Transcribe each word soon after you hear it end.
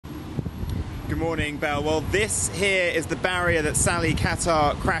Good morning, Belle. Well, this here is the barrier that Sally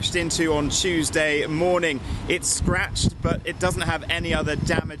Qatar crashed into on Tuesday morning. It's scratched, but it doesn't have any other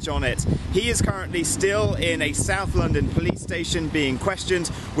damage on it. He is currently still in a South London police station being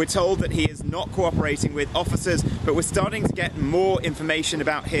questioned. We're told that he is not cooperating with officers, but we're starting to get more information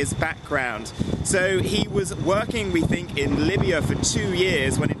about his background. So he was working, we think, in Libya for 2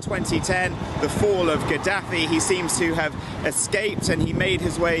 years when in 2010, the fall of Gaddafi, he seems to have escaped and he made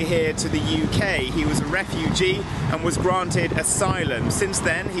his way here to the UK. He was a refugee and was granted asylum. Since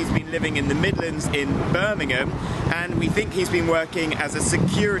then, he's been living in the Midlands in Birmingham, and we think he's been working as a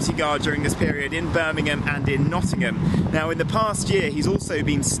security guard during this period in Birmingham and in Nottingham. Now, in the past year, he's also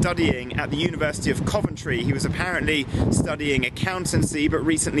been studying at the University of Coventry. He was apparently studying accountancy, but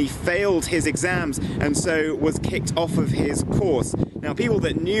recently failed his exams and so was kicked off of his course. Now, people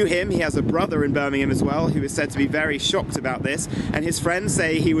that knew him, he has a brother in Birmingham as well, who is said to be very shocked about this, and his friends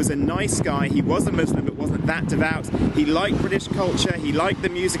say he was a nice guy. He was a Muslim, but wasn't that devout. He liked British culture, he liked the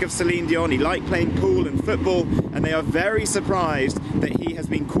music of Celine Dion, he liked playing pool and football, and they are very surprised that he has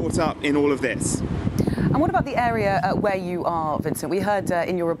been caught up in all of this. And what about the area where you are, Vincent? We heard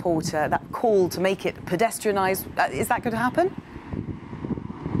in your report that call to make it pedestrianised. Is that going to happen?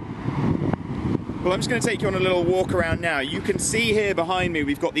 Well, I'm just going to take you on a little walk around now. You can see here behind me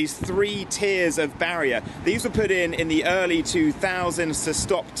we've got these 3 tiers of barrier. These were put in the early 2000s to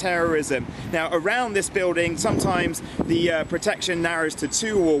stop terrorism. Now, around this building, sometimes the protection narrows to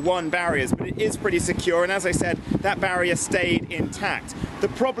 2 or 1 barriers, but it is pretty secure, and as I said, that barrier stayed intact. The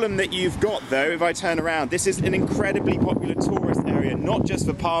problem that you've got, though, if I turn around, this is an incredibly popular tourist area, not just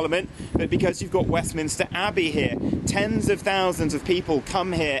for Parliament, but because you've got Westminster Abbey here. Tens of thousands of people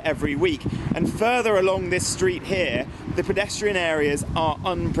come here every week, and further along this street here, the pedestrian areas are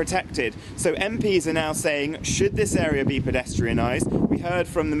unprotected. So MPs are now saying, should this area be pedestrianised? We heard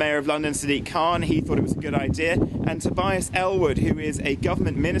from the Mayor of London, Sadiq Khan. He thought it was a good idea. And Tobias Ellwood, who is a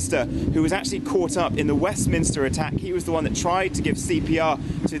government minister who was actually caught up in the Westminster attack. He was the one that tried to give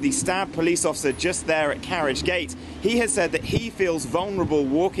CPR to the stabbed police officer just there at Carriage Gate. He has said that he feels vulnerable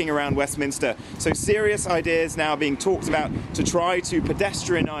walking around Westminster. So serious ideas now being talked about to try to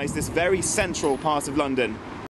pedestrianise this very central part of London.